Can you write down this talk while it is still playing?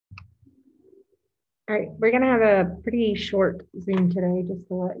All right, we're gonna have a pretty short Zoom today, just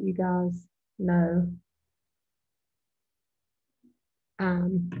to let you guys know.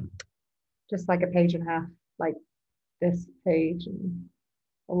 Um, just like a page and a half, like this page and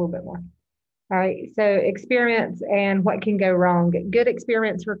a little bit more. All right, so experiments and what can go wrong. Good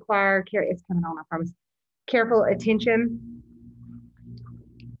experiments require care. It's coming on, I promise. Careful attention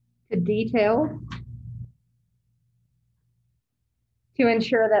to detail to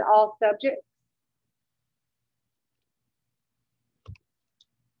ensure that all subjects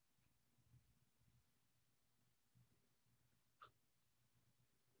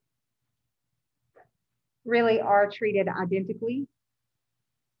really are treated identically.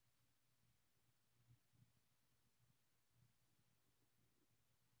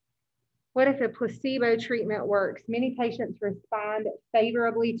 What if a placebo treatment works? Many patients respond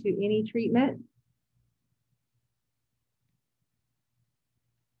favorably to any treatment,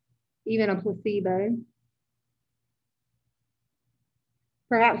 even a placebo.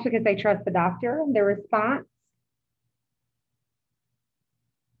 Perhaps because they trust the doctor. Their response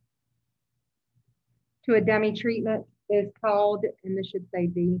to a dummy treatment is called, and this should say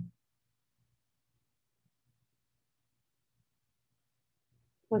the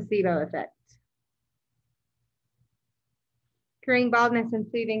placebo effect. Curing baldness and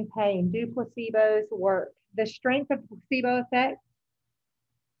soothing pain. Do placebos work? The strength of placebo effect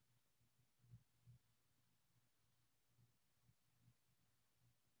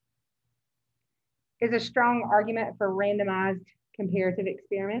is a strong argument for randomized comparative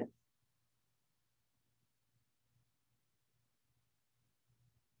experiments.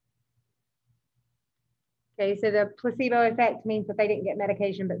 Okay, so the placebo effect means that they didn't get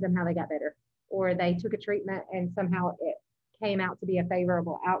medication, but somehow they got better, or they took a treatment and somehow it came out to be a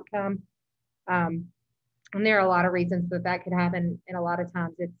favorable outcome. And there are a lot of reasons that that could happen. And a lot of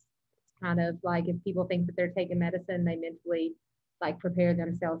times it's kind of like if people think that they're taking medicine, they mentally like prepare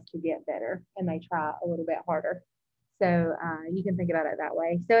themselves to get better and they try a little bit harder. So you can think about it that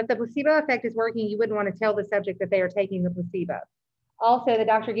way. So if the placebo effect is working, you wouldn't want to tell the subject that they are taking the placebo. Also, the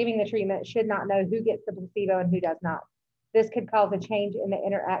doctor giving the treatment should not know who gets the placebo and who does not. This could cause a change in the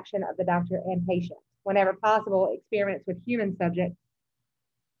interaction of the doctor and patient. Whenever possible, experiments with human subjects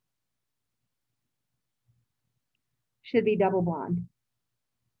should be double blind.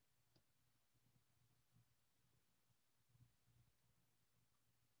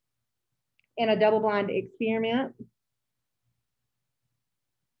 In a double blind experiment,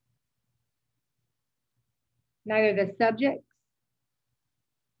 neither the subjects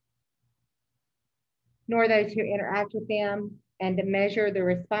nor those who interact with them and to measure the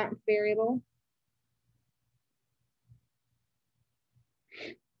response variable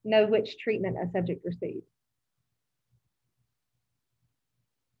know which treatment a subject received.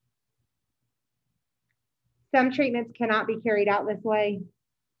 Some treatments cannot be carried out this way.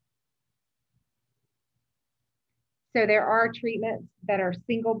 So there are treatments that are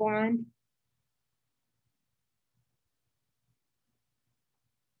single blind.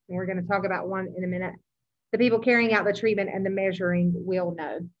 And we're going to talk about one in a minute. The people carrying out the treatment and the measuring will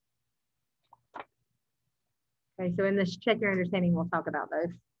know. Okay, so in this check your understanding, we'll talk about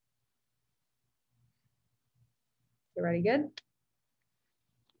those. Everybody good?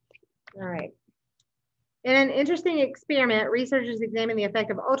 All right. In an interesting experiment, researchers examined the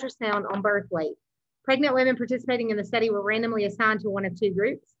effect of ultrasound on birth weight. Pregnant women participating in the study were randomly assigned to one of two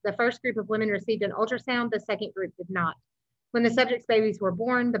groups. The first group of women received an ultrasound, the second group did not. When the subject's babies were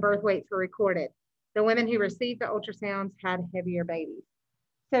born, the birth weights were recorded. The women who received the ultrasounds had heavier babies.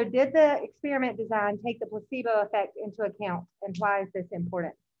 So did the experiment design take the placebo effect into account, and why is this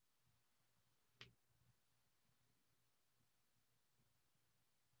important?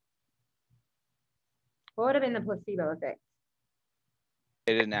 What would have been the placebo effect?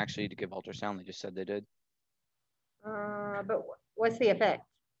 They didn't actually give ultrasound. They just said they did. But what's the effect?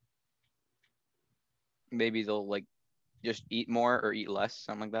 Maybe they'll like just eat more or eat less,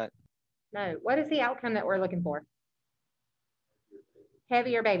 something like that. No. What is the outcome that we're looking for?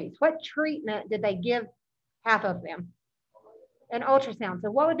 Heavier babies. What treatment did they give half of them? An ultrasound. So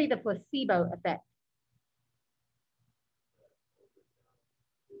what would be the placebo effect?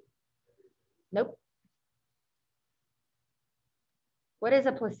 Nope. What is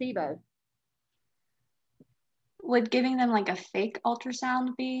a placebo? Would giving them like a fake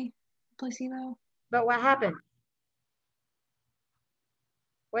ultrasound be placebo? But what happened?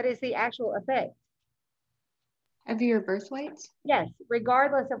 What is the actual effect? Heavier birth weights? Yes,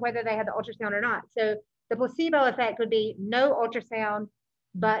 regardless of whether they had the ultrasound or not. So the placebo effect would be no ultrasound,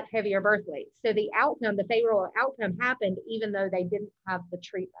 but heavier birth weights. So the outcome, the favorable outcome happened even though they didn't have the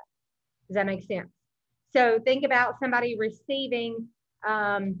treatment. Does that make sense? So think about somebody receiving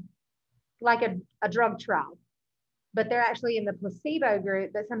like a drug trial, but they're actually in the placebo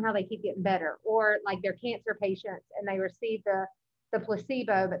group, but somehow they keep getting better. Or like they're cancer patients and they receive the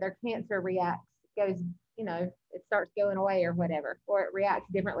placebo, but their cancer goes, it starts going away or whatever, or it reacts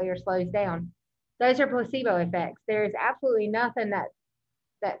differently or slows down. Those are placebo effects. There's absolutely nothing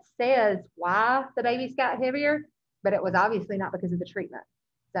that says why the babies got heavier, but it was obviously not because of the treatment.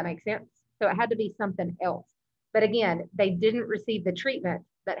 Does that make sense? So it had to be something else. But again, they didn't receive the treatment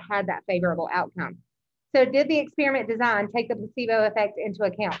that had that favorable outcome. So did the experiment design take the placebo effect into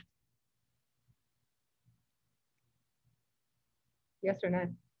account? Yes or no?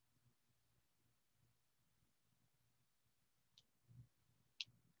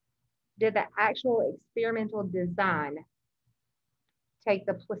 Did the actual experimental design take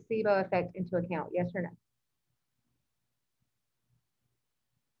the placebo effect into account? Yes or no?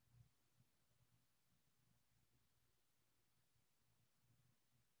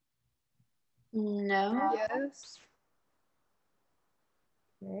 No. Yes.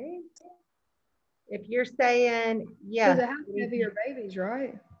 Okay. If you're saying Because yes. it had heavier babies,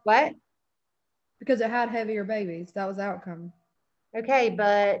 right? What? Because it had heavier babies. That was the outcome. Okay,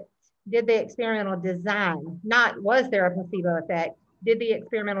 but did the experimental design, not was there a placebo effect, did the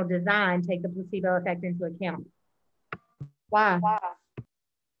experimental design take the placebo effect into account? Why?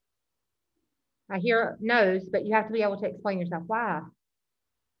 I hear no's, but you have to be able to explain yourself. Why?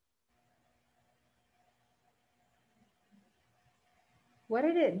 What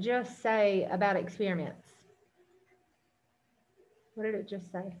did it just say about experiments? What did it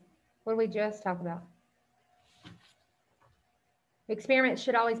just say? What did we just talk about? Experiments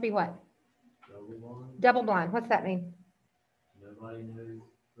should always be what? Double blind. Double blind. What's that mean? Nobody knows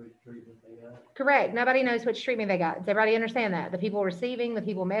which treatment they got. Correct. Nobody knows which treatment they got. Does everybody understand that? The people receiving, the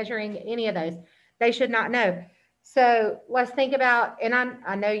people measuring, any of those, they should not know. So let's think about, and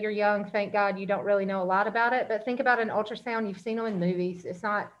I know you're young, thank God you don't really know a lot about it, but think about an ultrasound. You've seen them in movies. It's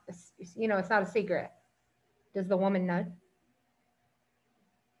not, it's not a secret. Does the woman know?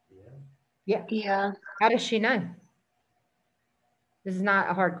 Yeah. Yeah. Yeah. How does she know? This is not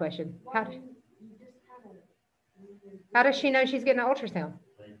a hard question. How does she know she's getting an ultrasound?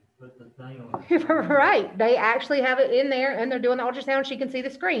 They put the thing on. Right. They actually have it in there and they're doing the ultrasound. She can see the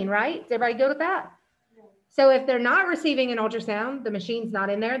screen, right? Is everybody good with that? So if they're not receiving an ultrasound, the machine's not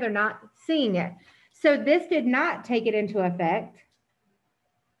in there, they're not seeing it. So this did not take it into effect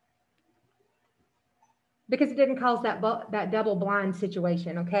because it didn't cause that double blind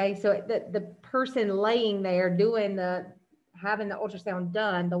situation, okay? So the person laying there having the ultrasound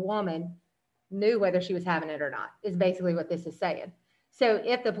done, the woman knew whether she was having it or not, is basically what this is saying. So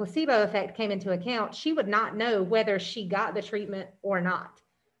if the placebo effect came into account, she would not know whether she got the treatment or not.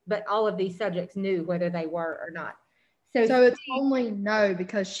 But all of these subjects knew whether they were or not. So it's only no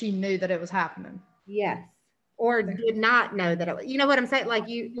because she knew that it was happening. Yes. Or did not know that it was, you know what I'm saying? Like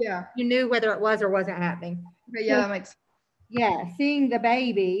you knew whether it was or wasn't happening. Okay, yeah, that makes sense. Yeah, seeing the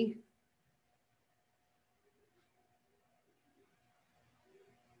baby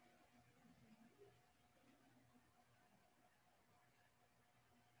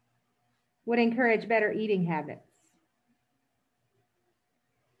would encourage better eating habits,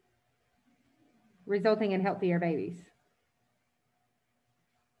 resulting in healthier babies.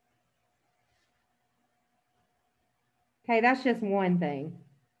 Okay, that's just one thing.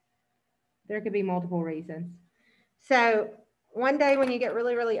 There could be multiple reasons. So one day when you get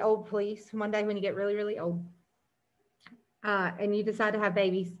really, really old, please, one day when you get really, really old, and you decide to have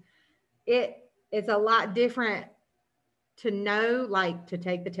babies, it's a lot different to know, like to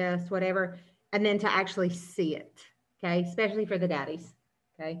take the test, whatever, and then to actually see it. Okay, especially for the daddies.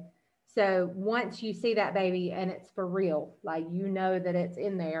 Okay, so once you see that baby and it's for real, like you know that it's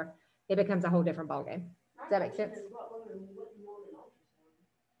in there, it becomes a whole different ballgame. Does that make sense?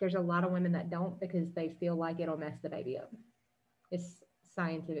 There's a lot of women that don't because they feel like it'll mess the baby up. It's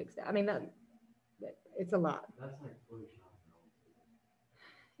scientific stuff. I mean, it's a lot. That's like flu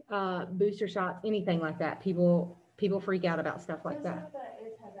shot. Booster shots, anything like that. People freak out about stuff like that.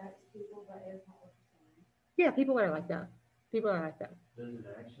 Yeah, people are like that. People are like that. Does it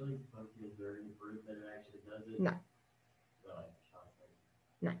actually? Is there any proof that it actually does it? No.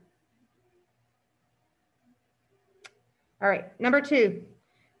 No. All right, number 2.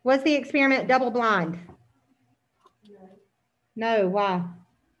 Was the experiment double blind? No, why?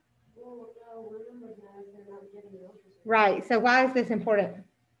 Right, so why is this important?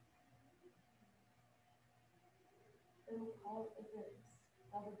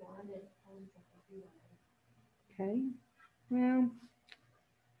 Okay, well,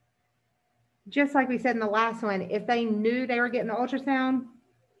 just like we said in the last one, if they knew they were getting the ultrasound,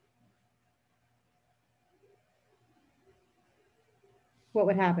 what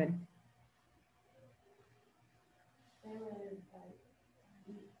would happen?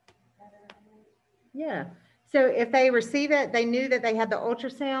 Yeah. So if they receive it, they knew that they had the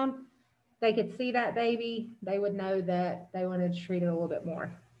ultrasound, they could see that baby, they would know that they wanted to treat it a little bit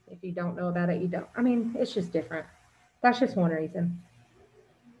more. If you don't know about it, you don't. I mean, it's just different. That's just one reason.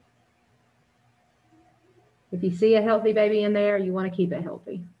 If you see a healthy baby in there, you want to keep it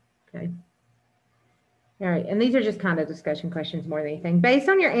healthy. Okay. All right. And these are just kind of discussion questions more than anything. Based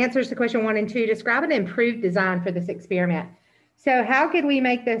on your answers to question 1 and 2, describe an improved design for this experiment. So how could we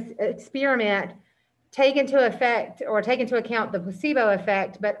make this experiment take into account the placebo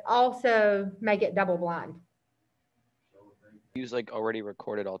effect, but also make it double blind? Use like already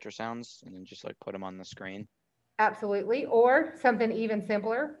recorded ultrasounds and then just like put them on the screen. Absolutely. Or something even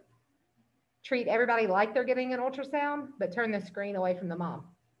simpler. Treat everybody like they're getting an ultrasound, but turn the screen away from the mom.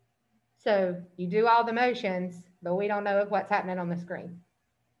 So you do all the motions, but we don't know what's happening on the screen.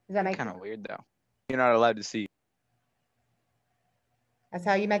 Does that make Kind sense? of weird though. You're not allowed to see. That's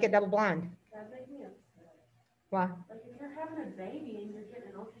how you make it double blind. That makes me upset. Why? Like, if you're having a baby and you're getting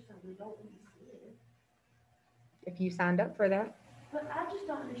an ultrasound, we don't need to see it. If you signed up for that. But I just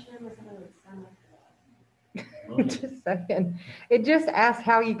don't understand why somebody would sign up for that. Just saying. It just asked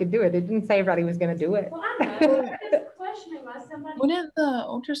how you could do it. It didn't say everybody was going to do it. Well, I know, I'm just questioning why somebody. Wouldn't the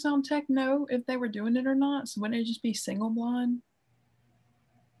ultrasound tech know if they were doing it or not? So wouldn't it just be single blind?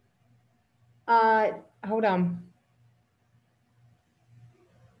 Hold on.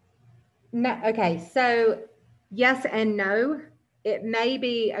 No, okay, so yes and no. It may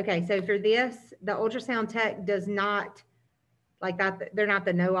be, okay, so for this, the ultrasound tech does not, like that, they're not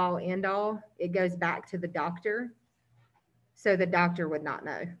the know-all end-all. It goes back to the doctor. So the doctor would not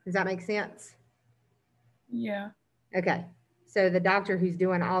know. Does that make sense? Yeah. Okay, so the doctor who's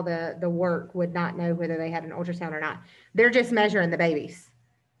doing all the work would not know whether they had an ultrasound or not. They're just measuring the babies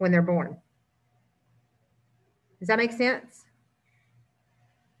when they're born. Does that make sense?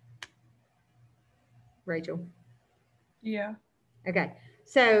 Rachel? Yeah. Okay,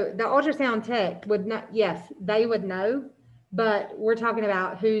 so the ultrasound tech would not, yes, they would know, but we're talking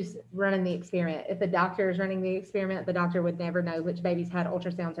about who's running the experiment. If the doctor is running the experiment, the doctor would never know which babies had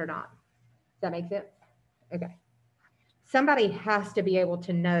ultrasounds or not. Does that make sense? Okay. Somebody has to be able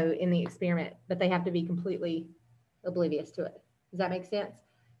to know in the experiment, but they have to be completely oblivious to it. Does that make sense?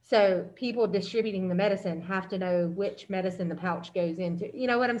 So people distributing the medicine have to know which medicine the pouch goes into. You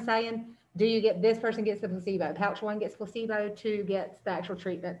know what I'm saying? Do you get, this person gets the placebo, pouch 1 gets placebo, 2 gets the actual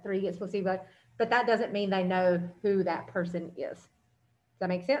treatment, 3 gets placebo, but that doesn't mean they know who that person is. Does that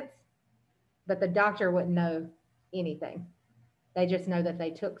make sense? But the doctor wouldn't know anything. They just know that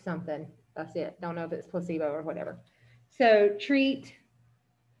they took something. That's it. Don't know if it's placebo or whatever. So treat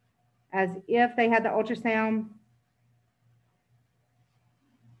as if they had the ultrasound.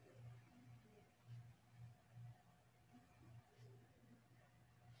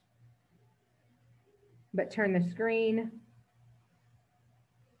 But turn the screen.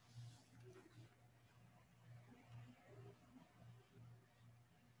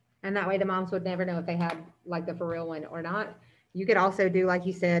 And that way the moms would never know if they had like the for real one or not. You could also do, like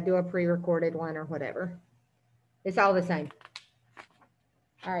you said, do a pre-recorded one or whatever. It's all the same.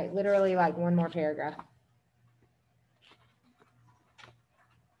 All right, literally like one more paragraph.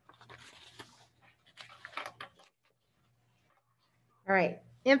 All right,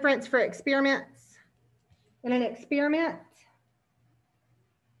 inference for experiments. In an experiment,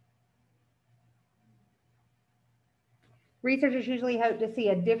 researchers usually hope to see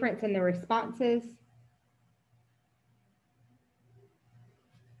a difference in the responses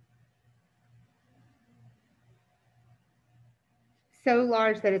so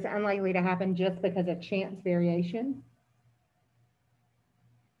large that it's unlikely to happen just because of chance variation.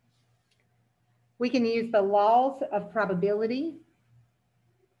 We can use the laws of probability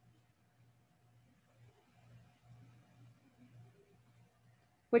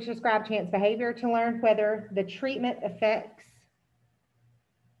which describe chance behavior to learn whether the treatment affects,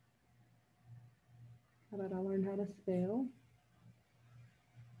 how about I learn how to spell?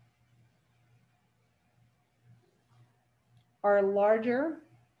 Are larger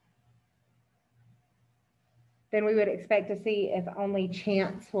than we would expect to see if only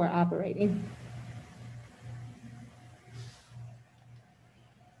chance were operating.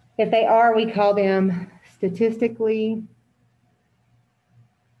 If they are, we call them statistically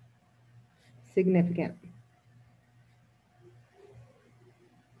significant.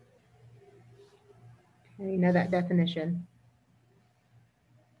 Okay, you know that definition.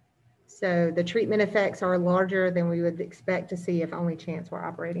 So the treatment effects are larger than we would expect to see if only chance were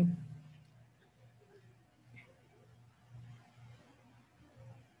operating.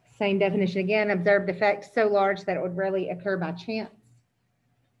 Same definition again, observed effects so large that it would rarely occur by chance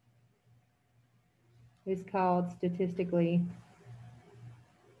is called statistically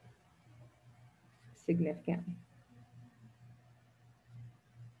significant.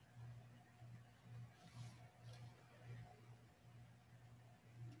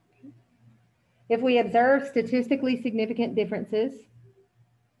 If we observe statistically significant differences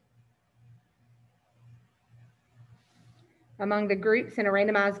among the groups in a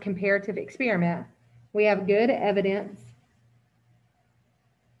randomized comparative experiment, we have good evidence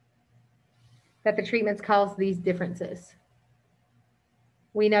that the treatments cause these differences.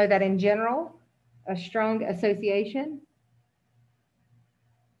 We know that in general, a strong association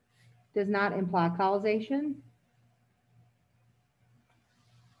does not imply causation.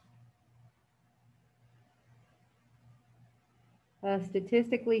 A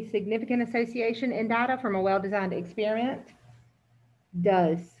statistically significant association in data from a well-designed experiment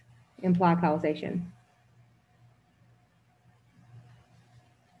does imply causation.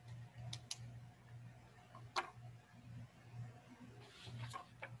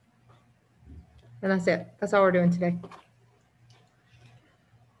 And that's it. That's all we're doing today.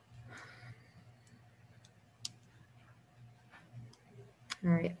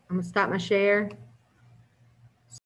 All right, I'm gonna stop my share.